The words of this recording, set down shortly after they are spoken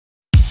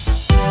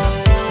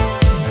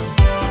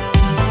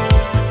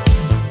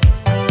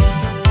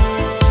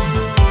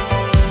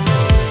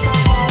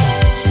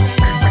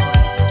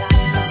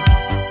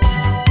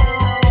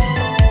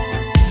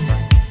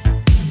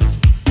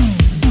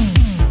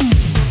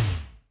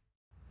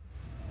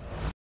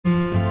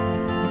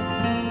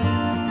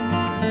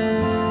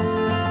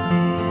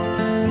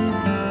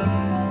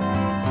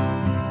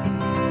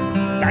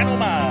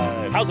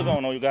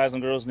guys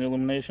and girls in the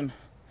Illumination.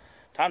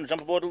 Time to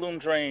jump aboard the Loom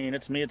train.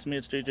 It's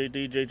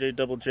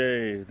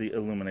JJD, the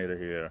Illuminator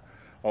here.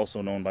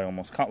 Also known by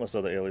almost countless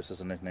other aliases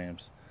and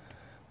nicknames.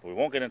 But we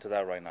won't get into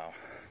that right now.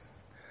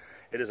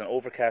 It is an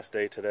overcast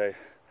day today.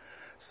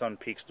 Sun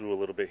peeks through a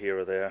little bit here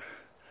or there.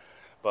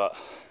 But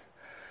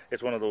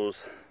it's one of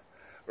those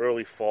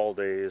early fall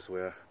days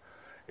where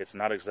it's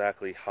not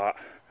exactly hot.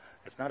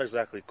 It's not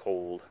exactly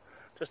cold.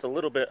 Just a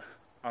little bit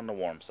on the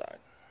warm side.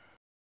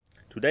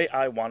 Today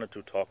I wanted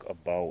to talk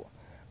about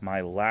my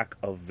lack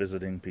of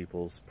visiting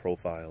people's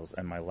profiles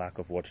and my lack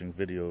of watching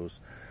videos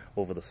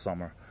over the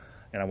summer.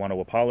 And I want to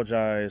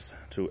apologize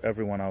to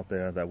everyone out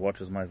there that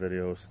watches my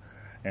videos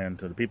and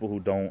to the people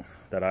who don't,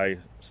 that I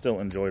still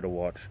enjoy to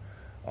watch.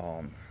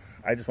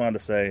 I just wanted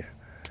to say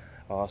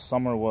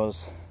summer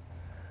was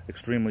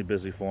extremely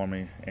busy for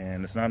me,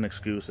 and it's not an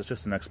excuse, it's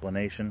just an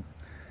explanation.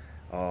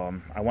 I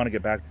want to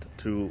get back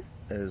to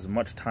as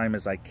much time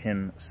as I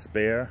can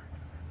spare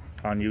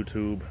on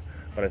YouTube,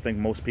 but I think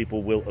most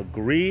people will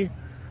agree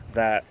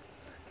that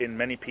in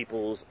many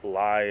people's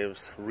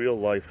lives, real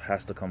life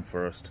has to come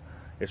first.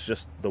 It's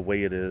just the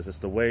way it is. It's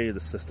the way the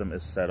system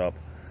is set up.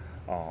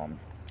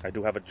 I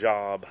do have a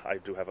job. I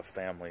do have a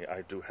family.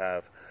 I do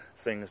have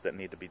things that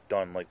need to be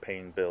done, like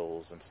paying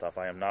bills and stuff.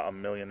 I am not a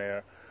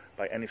millionaire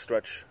by any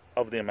stretch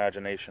of the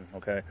imagination,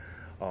 okay?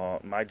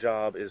 My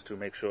job is to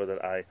make sure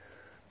that I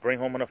bring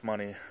home enough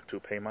money to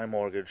pay my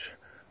mortgage,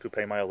 to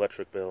pay my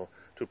electric bill,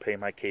 to pay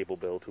my cable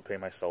bill, to pay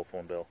my cell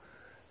phone bill,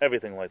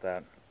 everything like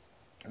that.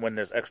 When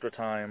there's extra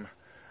time,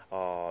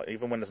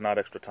 even when there's not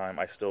extra time,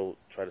 I still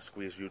try to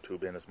squeeze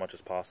YouTube in as much as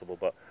possible.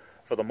 But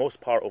for the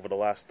most part, over the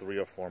last 3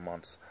 or 4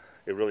 months,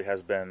 it really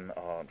has been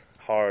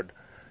hard,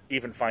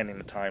 even finding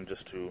the time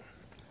just to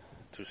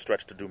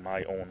stretch to do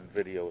my own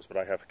videos. But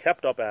I have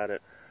kept up at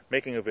it,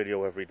 making a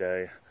video every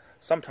day.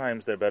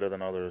 Sometimes they're better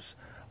than others,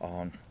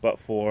 but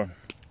for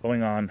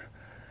going on,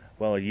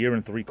 well, 1 year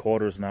and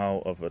 3/4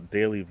 now of a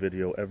daily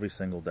video every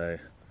single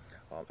day,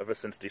 ever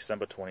since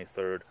December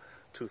 23rd,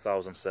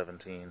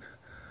 2017.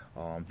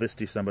 This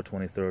December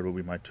 23rd will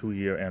be my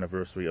 2-year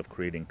anniversary of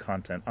creating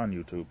content on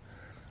YouTube.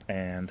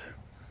 And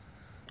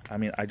I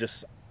mean, I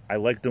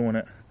like doing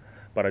it,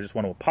 but I just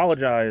want to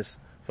apologize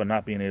for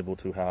not being able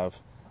to have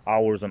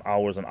hours and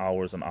hours and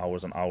hours and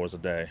hours and hours a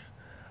day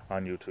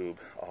on YouTube.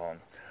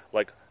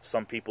 Like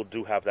some people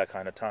do have that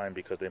kind of time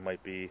because they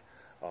might be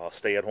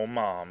stay-at-home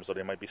moms, or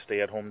they might be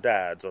stay-at-home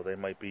dads, or they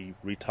might be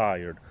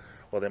retired,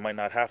 or they might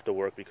not have to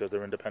work because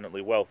they're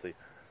independently wealthy.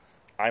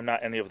 I'm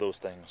not any of those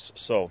things.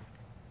 So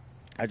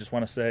I just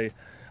want to say,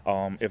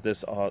 if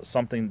there's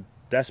something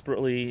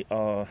desperately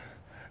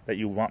that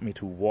you want me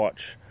to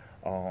watch,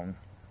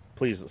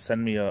 please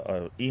send me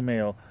an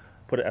email,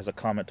 put it as a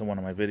comment to one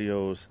of my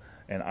videos,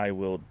 and I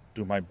will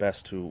do my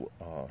best to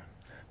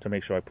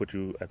make sure I put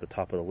you at the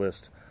top of the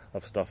list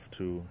of stuff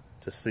to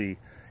see.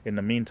 In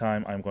the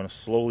meantime, I'm going to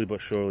slowly but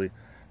surely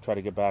try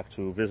to get back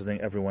to visiting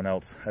everyone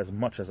else as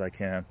much as I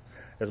can,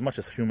 as much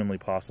as humanly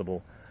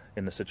possible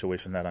in the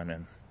situation that I'm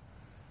in.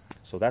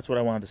 So that's what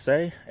I wanted to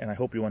say, and I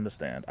hope you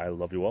understand. I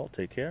love you all.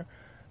 Take care.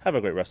 Have a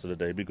great rest of the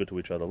day. Be good to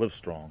each other. Live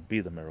strong. Be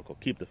the miracle.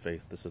 Keep the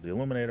faith. This is the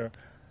Illuminator,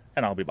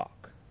 and I'll be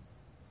back.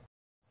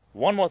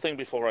 One more thing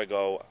before I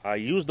go. I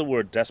use the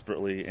word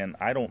desperately, and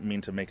I don't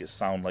mean to make it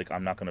sound like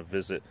I'm not going to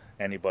visit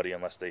anybody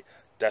unless they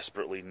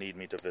desperately need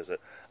me to visit.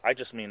 I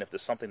just mean if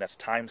there's something that's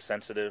time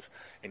sensitive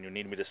and you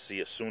need me to see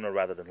it sooner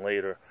rather than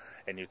later,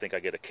 and you think I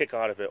get a kick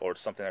out of it, or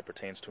it's something that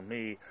pertains to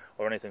me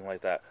or anything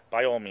like that,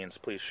 by all means,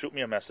 please shoot me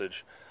a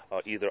message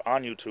either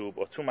on YouTube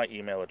or to my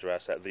email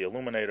address at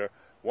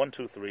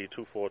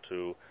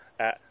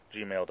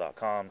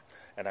theilluminator123242@gmail.com,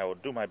 and I will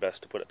do my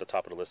best to put it at the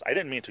top of the list. I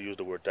didn't mean to use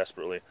the word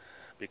desperately,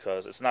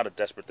 because it's not a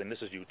desperate thing.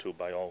 This is YouTube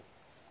by all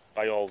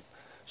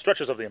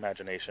stretches of the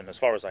imagination, as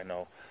far as I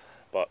know.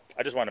 But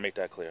I just want to make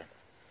that clear.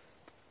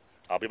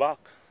 I'll be back.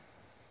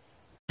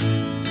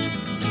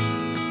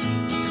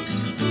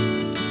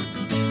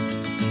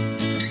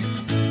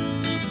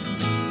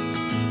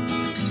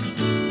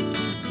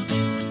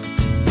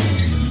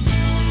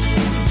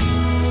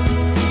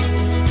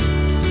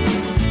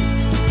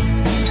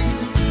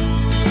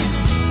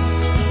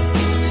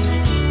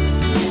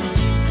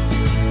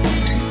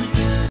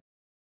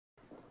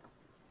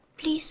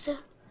 Please, sir,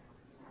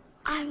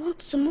 I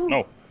want some more.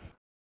 No.